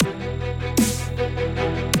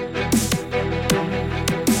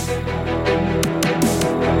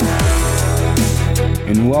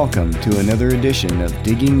and welcome to another edition of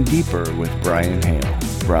Digging Deeper with Brian Hale.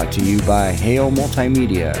 Brought to you by Hale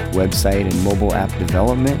Multimedia, website and mobile app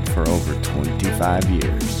development for over 25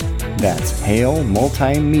 years. That's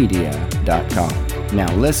halemultimedia.com.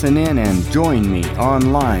 Now listen in and join me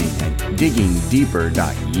online at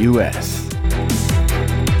diggingdeeper.us.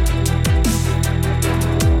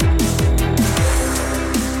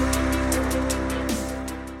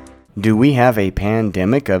 Do we have a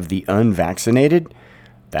pandemic of the unvaccinated?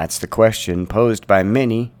 That's the question posed by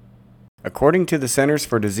many. According to the Centers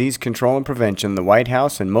for Disease Control and Prevention, the White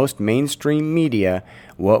House, and most mainstream media,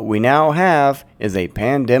 what we now have is a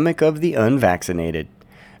pandemic of the unvaccinated.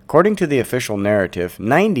 According to the official narrative,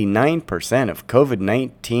 99% of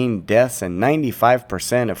COVID-19 deaths and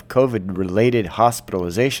 95% of COVID-related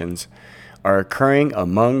hospitalizations are occurring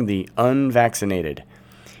among the unvaccinated.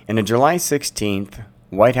 In a July 16th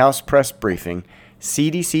White House press briefing,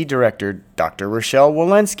 CDC Director Dr. Rochelle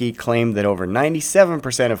Walensky claimed that over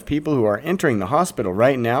 97% of people who are entering the hospital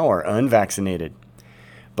right now are unvaccinated.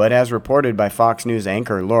 But as reported by Fox News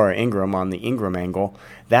anchor Laura Ingraham on the Ingraham Angle,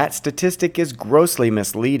 that statistic is grossly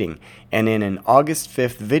misleading, and in an August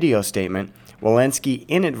 5th video statement, Walensky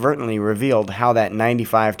inadvertently revealed how that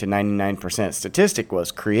 95 to 99% statistic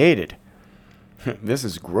was created. This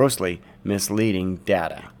is grossly misleading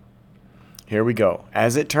data. Here we go.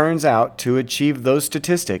 As it turns out, to achieve those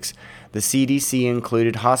statistics, the CDC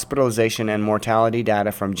included hospitalization and mortality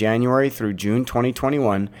data from January through June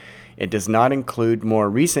 2021. It does not include more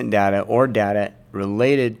recent data or data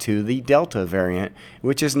related to the Delta variant,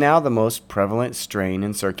 which is now the most prevalent strain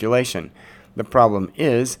in circulation. The problem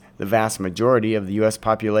is, the vast majority of the U.S.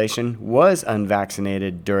 population was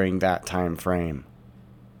unvaccinated during that time frame.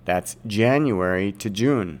 That's January to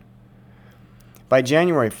June. By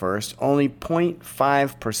January 1st, only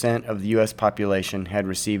 0.5% of the U.S. population had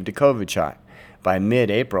received a COVID shot. By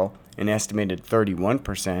mid-April, an estimated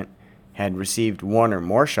 31% had received one or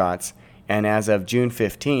more shots, and as of June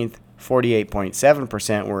 15th,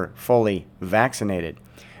 48.7% were fully vaccinated.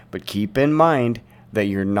 But keep in mind that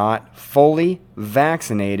you're not fully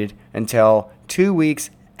vaccinated until 2 weeks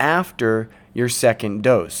after your second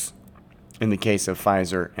dose, in the case of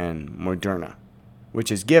Pfizer and Moderna, which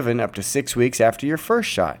is given up to 6 weeks after your first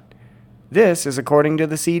shot. This is according to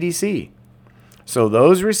the CDC. So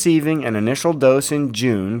those receiving an initial dose in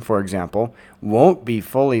June, for example, won't be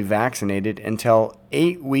fully vaccinated until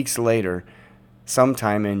 8 weeks later,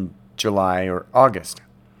 sometime in July or August.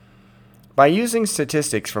 By using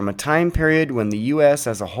statistics from a time period when the U.S.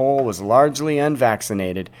 as a whole was largely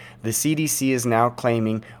unvaccinated, the CDC is now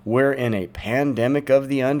claiming we're in a pandemic of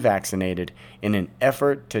the unvaccinated in an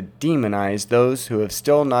effort to demonize those who have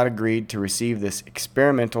still not agreed to receive this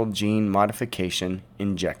experimental gene modification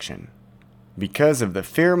injection. Because of the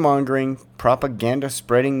fear-mongering,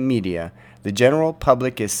 propaganda-spreading media, the general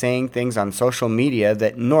public is saying things on social media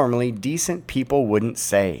that normally decent people wouldn't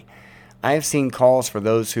say. I have seen calls for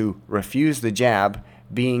those who refuse the jab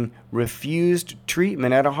being refused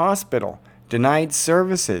treatment at a hospital, denied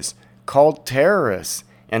services, called terrorists,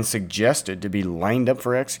 and suggested to be lined up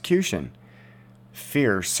for execution.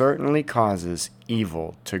 Fear certainly causes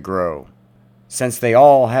evil to grow. Since they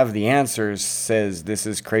all have the answers, says this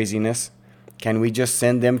is craziness, can we just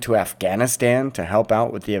send them to Afghanistan to help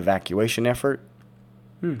out with the evacuation effort?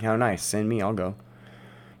 How nice. Send me, I'll go.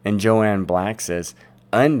 And Joanne Black says,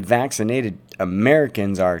 unvaccinated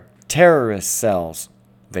Americans are terrorist cells.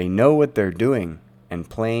 They know what they're doing and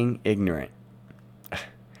playing ignorant.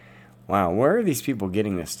 Wow, where are these people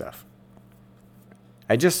getting this stuff?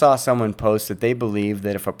 I just saw someone post that they believe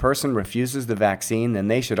that if a person refuses the vaccine, then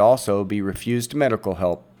they should also be refused medical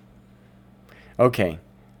help. Okay,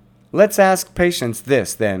 let's ask patients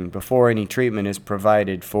this then before any treatment is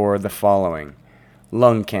provided for the following.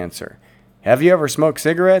 Lung cancer. Have you ever smoked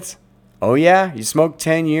cigarettes? Oh yeah, you smoked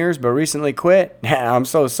 10 years but recently quit? I'm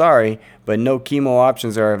so sorry, but no chemo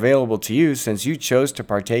options are available to you since you chose to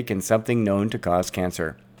partake in something known to cause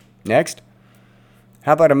cancer. Next.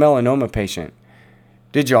 How about a melanoma patient?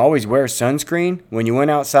 Did you always wear sunscreen when you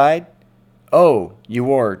went outside? Oh, you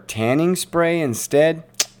wore tanning spray instead?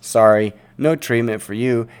 Sorry, no treatment for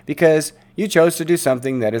you because you chose to do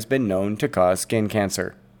something that has been known to cause skin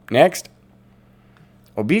cancer. Next.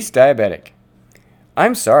 Obese diabetic.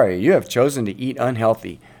 I'm sorry, you have chosen to eat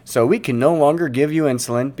unhealthy, so we can no longer give you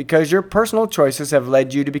insulin because your personal choices have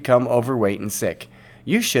led you to become overweight and sick.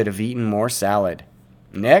 You should have eaten more salad.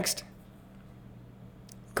 Next.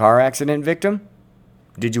 Car accident victim?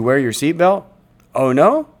 Did you wear your seatbelt? Oh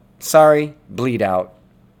no? Sorry, bleed out.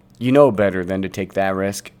 You know better than to take that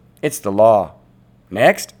risk. It's the law.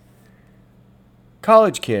 Next.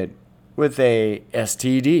 College kid. with a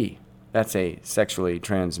STD? That's a sexually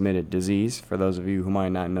transmitted disease, for those of you who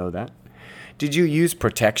might not know that. Did you use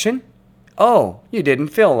protection? Oh, you didn't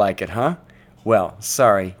feel like it, huh? Well,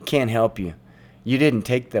 sorry, can't help you. You didn't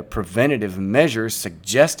take the preventative measures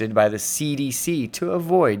suggested by the CDC to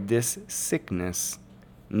avoid this sickness.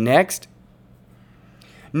 Next.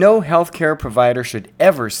 No healthcare provider should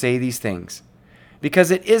ever say these things,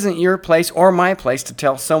 because it isn't your place or my place to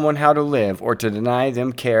tell someone how to live or to deny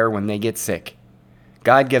them care when they get sick.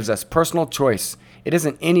 God gives us personal choice. It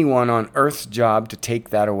isn't anyone on earth's job to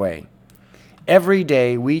take that away. Every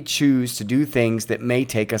day we choose to do things that may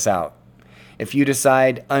take us out. If you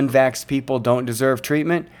decide unvaxxed people don't deserve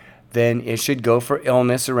treatment, then it should go for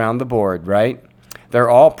illness around the board, right? They're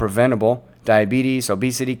all preventable. Diabetes,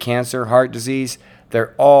 obesity, cancer, heart disease,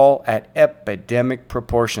 they're all at epidemic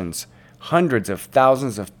proportions. Hundreds of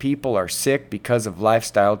thousands of people are sick because of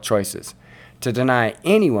lifestyle choices. To deny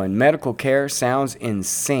anyone medical care sounds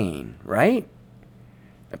insane, right?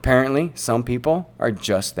 Apparently, some people are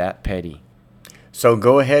just that petty. So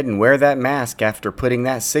go ahead and wear that mask after putting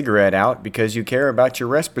that cigarette out because you care about your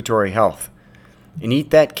respiratory health. And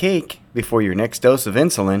eat that cake before your next dose of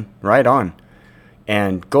insulin, right on.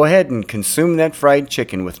 And go ahead and consume that fried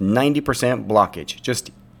chicken with 90% blockage.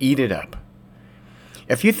 Just eat it up.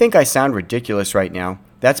 If you think I sound ridiculous right now,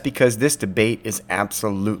 that's because this debate is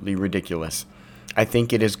absolutely ridiculous. I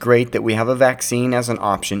think it is great that we have a vaccine as an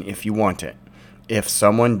option if you want it. If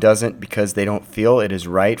someone doesn't because they don't feel it is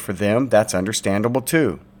right for them, that's understandable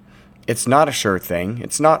too. It's not a sure thing.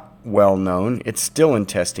 It's not well known. It's still in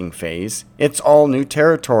testing phase. It's all new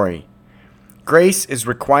territory. Grace is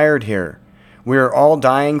required here. We are all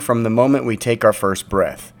dying from the moment we take our first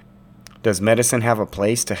breath. Does medicine have a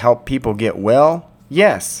place to help people get well?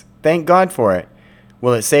 Yes. Thank God for it.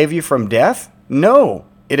 Will it save you from death? No.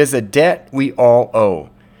 It is a debt we all owe.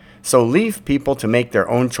 So leave people to make their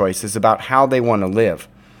own choices about how they want to live.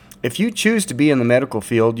 If you choose to be in the medical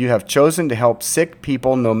field, you have chosen to help sick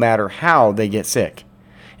people no matter how they get sick.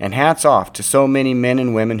 And hats off to so many men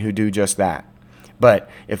and women who do just that. But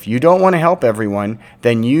if you don't want to help everyone,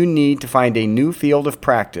 then you need to find a new field of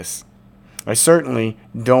practice. I certainly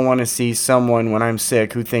don't want to see someone when I'm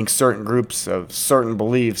sick who thinks certain groups of certain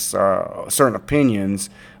beliefs, certain opinions,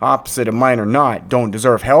 opposite of mine or not, don't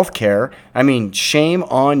deserve health care. I mean, shame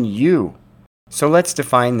on you. So let's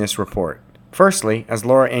define this report. Firstly, as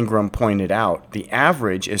Laura Ingram pointed out, the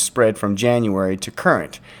average is spread from January to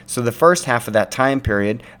current. So the first half of that time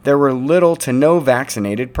period, there were little to no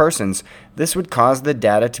vaccinated persons. This would cause the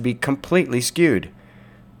data to be completely skewed.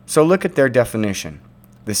 So look at their definition.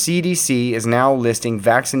 The CDC is now listing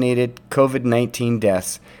vaccinated COVID-19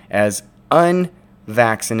 deaths as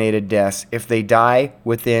unvaccinated deaths if they die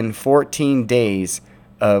within 14 days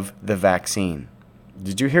of the vaccine.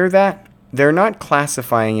 Did you hear that? They're not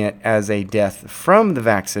classifying it as a death from the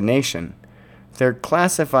vaccination. They're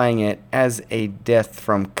classifying it as a death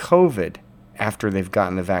from COVID after they've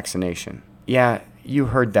gotten the vaccination. Yeah, you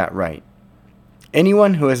heard that right.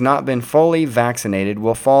 Anyone who has not been fully vaccinated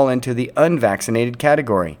will fall into the unvaccinated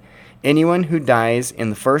category. Anyone who dies in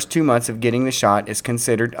the first 2 months of getting the shot is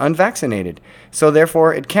considered unvaccinated, so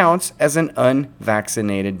therefore it counts as an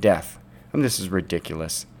unvaccinated death. And this is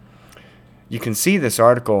ridiculous. You can see this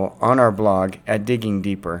article on our blog at Digging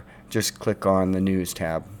Deeper. Just click on the news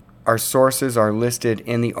tab. Our sources are listed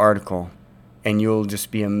in the article, and you'll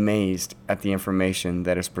just be amazed at the information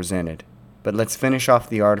that is presented. But let's finish off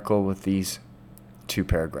the article with these 2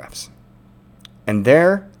 paragraphs. And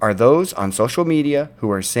there are those on social media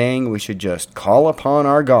who are saying we should just call upon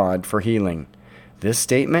our God for healing. This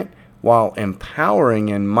statement, while empowering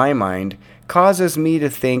in my mind, causes me to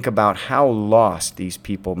think about how lost these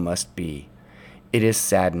people must be. It is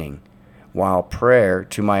saddening. While prayer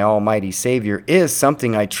to my almighty Savior is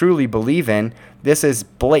something I truly believe in, this is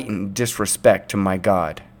blatant disrespect to my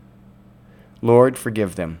God. Lord,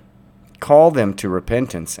 forgive them. Call them to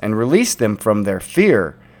repentance and release them from their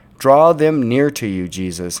fear. Draw them near to you,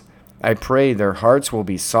 Jesus. I pray their hearts will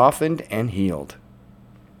be softened and healed.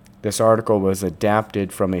 This article was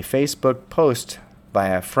adapted from a Facebook post by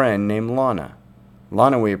a friend named Lana.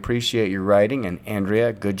 Lana, we appreciate your writing, and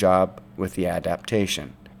Andrea, good job with the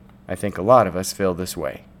adaptation. I think a lot of us feel this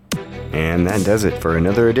way. And that does it for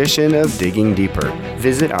another edition of Digging Deeper.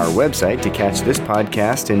 Visit our website to catch this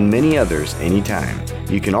podcast and many others anytime.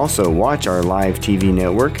 You can also watch our live TV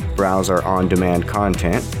network, browse our on-demand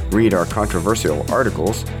content, read our controversial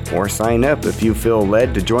articles, or sign up if you feel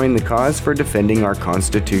led to join the cause for defending our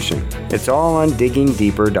Constitution. It's all on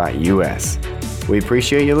diggingdeeper.us. We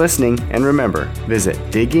appreciate you listening, and remember, visit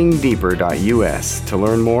diggingdeeper.us to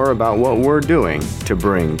learn more about what we're doing to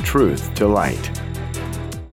bring truth to light.